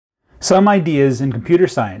Some ideas in computer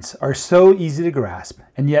science are so easy to grasp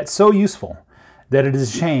and yet so useful that it is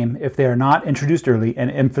a shame if they are not introduced early and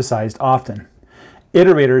emphasized often.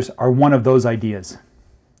 Iterators are one of those ideas.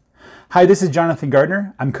 Hi, this is Jonathan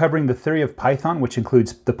Gardner. I'm covering the theory of Python, which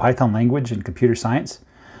includes the Python language in computer science.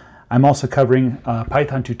 I'm also covering a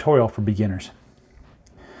Python tutorial for beginners.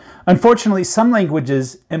 Unfortunately, some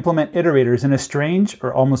languages implement iterators in a strange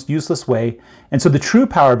or almost useless way, and so the true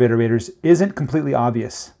power of iterators isn't completely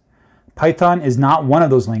obvious. Python is not one of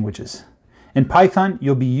those languages. In Python,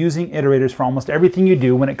 you'll be using iterators for almost everything you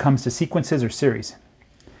do when it comes to sequences or series.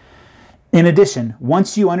 In addition,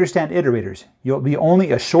 once you understand iterators, you'll be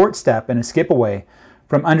only a short step and a skip away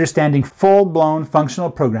from understanding full-blown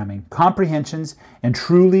functional programming, comprehensions, and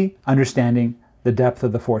truly understanding the depth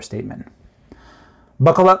of the for statement.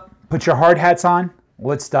 Buckle up, put your hard hats on,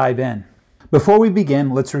 let's dive in. Before we begin,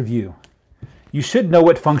 let's review. You should know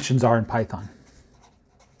what functions are in Python.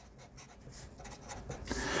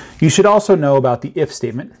 You should also know about the if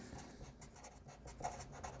statement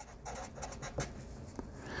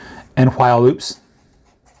and while loops,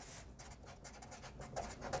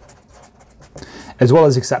 as well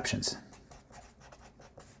as exceptions.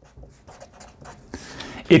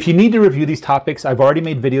 If you need to review these topics, I've already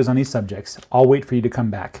made videos on these subjects. I'll wait for you to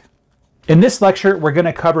come back. In this lecture, we're going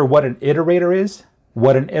to cover what an iterator is,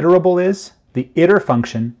 what an iterable is, the iter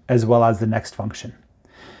function, as well as the next function.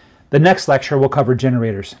 The next lecture will cover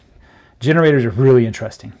generators. Generators are really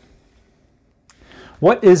interesting.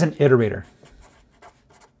 What is an iterator?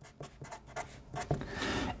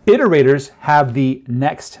 Iterators have the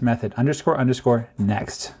next method, __,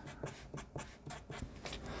 next.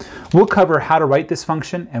 We'll cover how to write this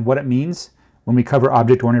function and what it means when we cover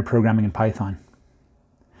object-oriented programming in Python.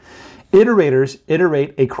 Iterators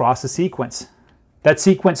iterate across a sequence. That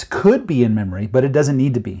sequence could be in memory, but it doesn't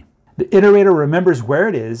need to be. The iterator remembers where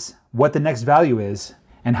it is, what the next value is,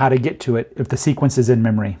 and how to get to it if the sequence is in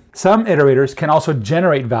memory. Some iterators can also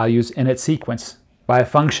generate values in its sequence by a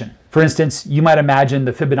function. For instance, you might imagine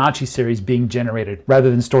the Fibonacci series being generated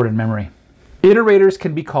rather than stored in memory. Iterators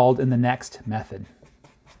can be called in the next method.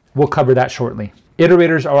 We'll cover that shortly.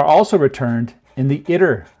 Iterators are also returned in the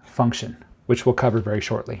iter function, which we'll cover very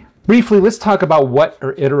shortly. Briefly, let's talk about what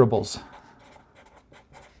are iterables.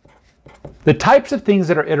 The types of things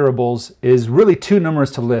that are iterables is really too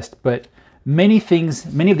numerous to list, but many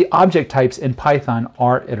of the object types in Python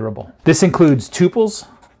are iterable. This includes tuples,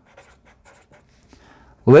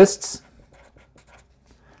 lists,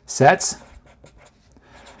 sets,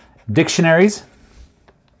 dictionaries,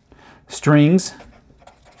 strings,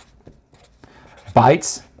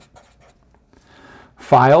 bytes,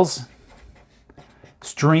 files,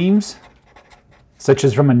 streams, such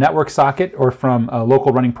as from a network socket or from a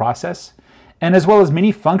local running process, and as well as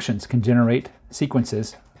many functions can generate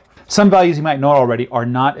sequences. Some values you might know already are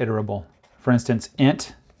not iterable. For instance,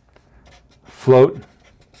 int, float,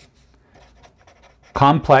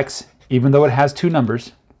 complex, even though it has two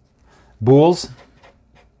numbers, bools,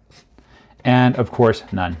 and of course,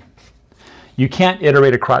 none. You can't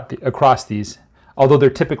iterate across these, although they're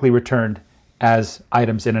typically returned as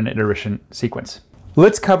items in an iteration sequence.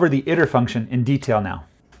 Let's cover the iter function in detail now.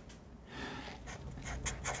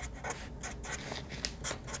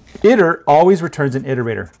 Iter always returns an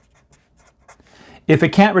iterator. If it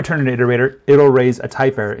can't return an iterator, it'll raise a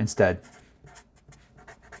type error instead.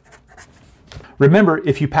 Remember,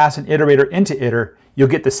 if you pass an iterator into iter, you'll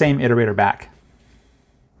get the same iterator back.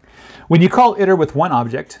 When you call iter with one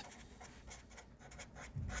object,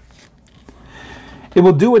 it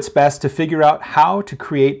will do its best to figure out how to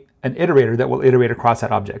create an iterator that will iterate across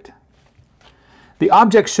that object. The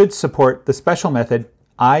object should support the special method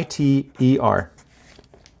iter.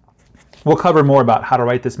 We'll cover more about how to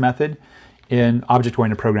write this method in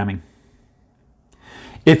object-oriented programming.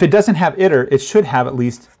 If it doesn't have iter, it should have at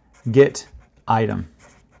least get item.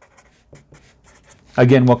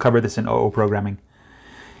 Again, we'll cover this in OO programming.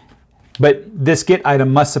 But this get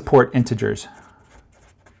item must support integers.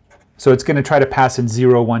 So it's going to try to pass in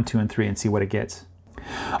 0, 1, 2, and 3 and see what it gets.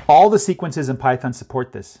 All the sequences in Python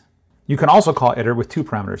support this. You can also call iter with two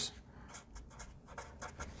parameters.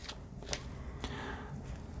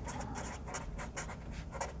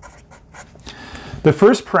 The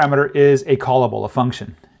first parameter is a callable, a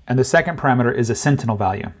function, and the second parameter is a sentinel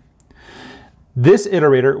value. This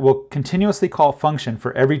iterator will continuously call function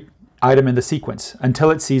for every item in the sequence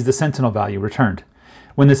until it sees the sentinel value returned.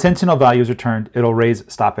 When the sentinel value is returned, it'll raise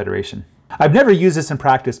stop iteration. I've never used this in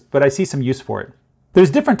practice, but I see some use for it.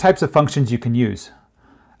 There's different types of functions you can use.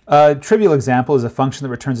 A trivial example is a function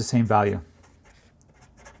that returns the same value.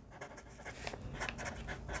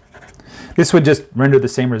 This would just render the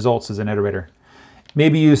same results as an iterator.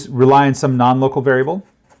 Maybe you rely on some non-local variable,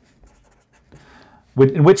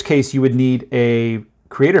 in which case you would need a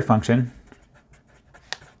creator function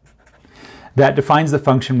that defines the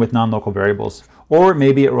function with non-local variables, or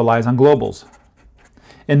maybe it relies on globals.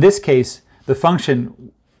 In this case, the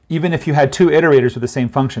function, even if you had two iterators with the same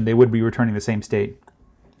function, they would be returning the same state.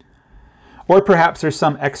 Or perhaps there's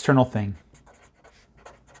some external thing.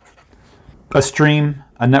 A stream,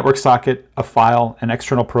 a network socket, a file, an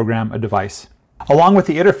external program, a device. Along with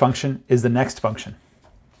the iter function is the next function.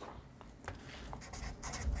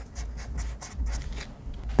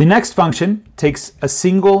 The next function takes a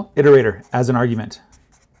single iterator as an argument.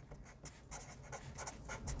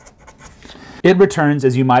 It returns,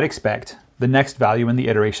 as you might expect, the next value in the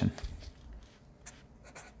iteration.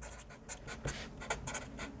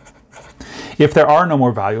 If there are no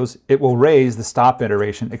more values, it will raise the stop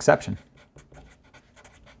iteration exception.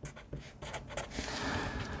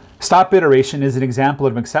 Stop iteration is an example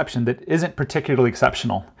of an exception that isn't particularly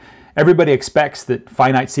exceptional. Everybody expects that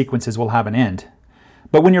finite sequences will have an end.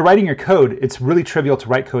 But when you're writing your code, it's really trivial to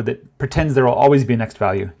write code that pretends there will always be a next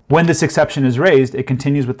value. When this exception is raised, it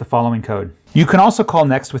continues with the following code. You can also call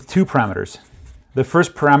next with two parameters. The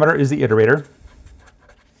first parameter is the iterator,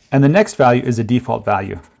 and the next value is a default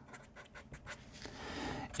value.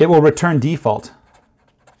 It will return default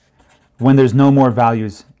when there's no more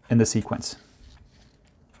values in the sequence.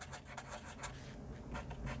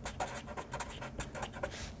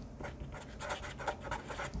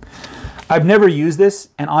 I've never used this,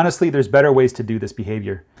 and honestly, there's better ways to do this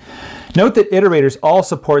behavior. Note that iterators all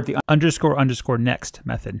support the __ next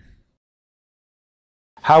method.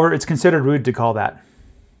 However, it's considered rude to call that.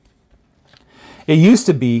 It used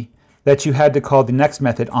to be that you had to call the next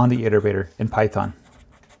method on the iterator in Python.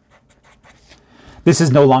 This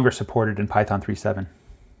is no longer supported in Python 3.7.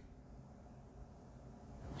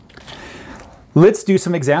 Let's do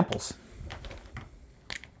some examples.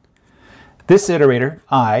 This iterator,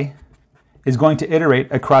 I, is going to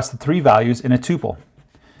iterate across the three values in a tuple.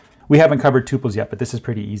 We haven't covered tuples yet, but this is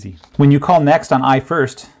pretty easy. When you call next on I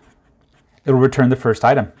first, it will return the first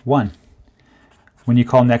item, 1. When you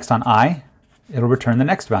call next on I, it'll return the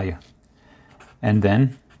next value, and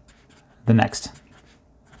then the next.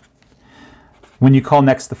 When you call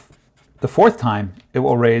next the fourth time, it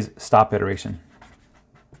will raise stop iteration.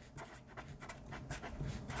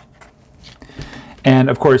 And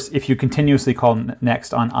of course, if you continuously call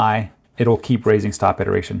next on I, it'll keep raising stop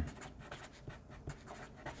iteration.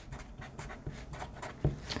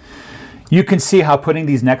 You can see how putting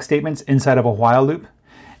these next statements inside of a while loop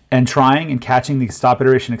and trying and catching the stop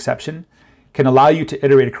iteration exception can allow you to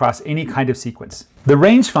iterate across any kind of sequence. The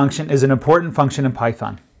range function is an important function in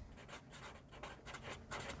Python.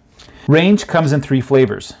 Range comes in three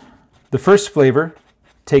flavors. The first flavor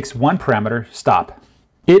takes one parameter, stop.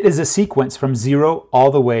 It is a sequence from 0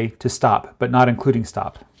 all the way to stop, but not including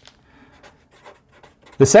stop.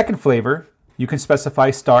 The second flavor, you can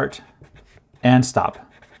specify start and stop.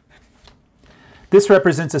 This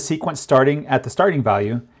represents a sequence starting at the starting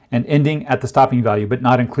value and ending at the stopping value, but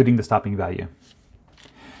not including the stopping value.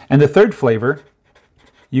 And the third flavor,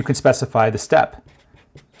 you can specify the step.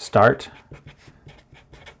 Start,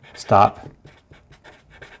 stop,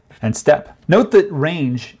 and step. Note that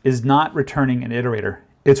range is not returning an iterator.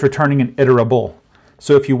 It's returning an iterable.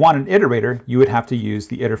 So if you want an iterator, you would have to use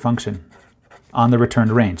the iter function on the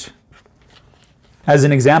returned range. As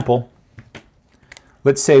an example,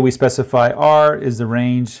 let's say we specify R is the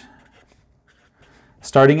range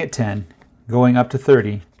starting at 10, going up to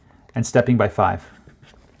 30, and stepping by 5.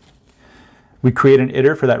 We create an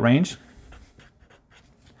iter for that range,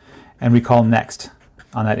 and we call next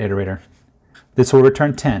on that iterator. This will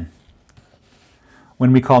return 10.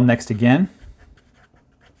 When we call next again,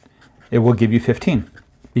 it will give you 15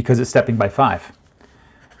 because it's stepping by 5.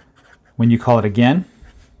 When you call it again,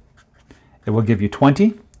 it will give you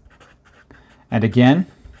 20, and again,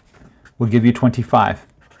 will give you 25.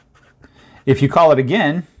 If you call it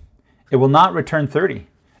again, it will not return 30.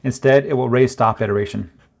 Instead, it will raise stop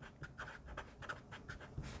iteration.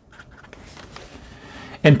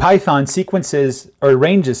 In Python, sequences or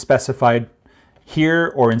ranges specified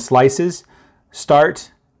here or in slices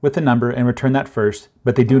start with the number and return that first,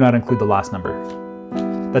 but they do not include the last number.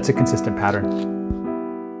 That's a consistent pattern.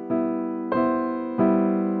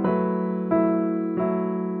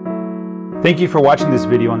 Thank you for watching this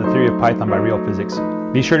video on the theory of Python by Real Physics.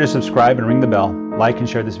 Be sure to subscribe and ring the bell, like and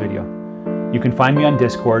share this video. You can find me on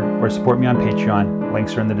Discord or support me on Patreon.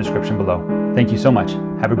 Links are in the description below. Thank you so much.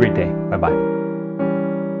 Have a great day. Bye-bye.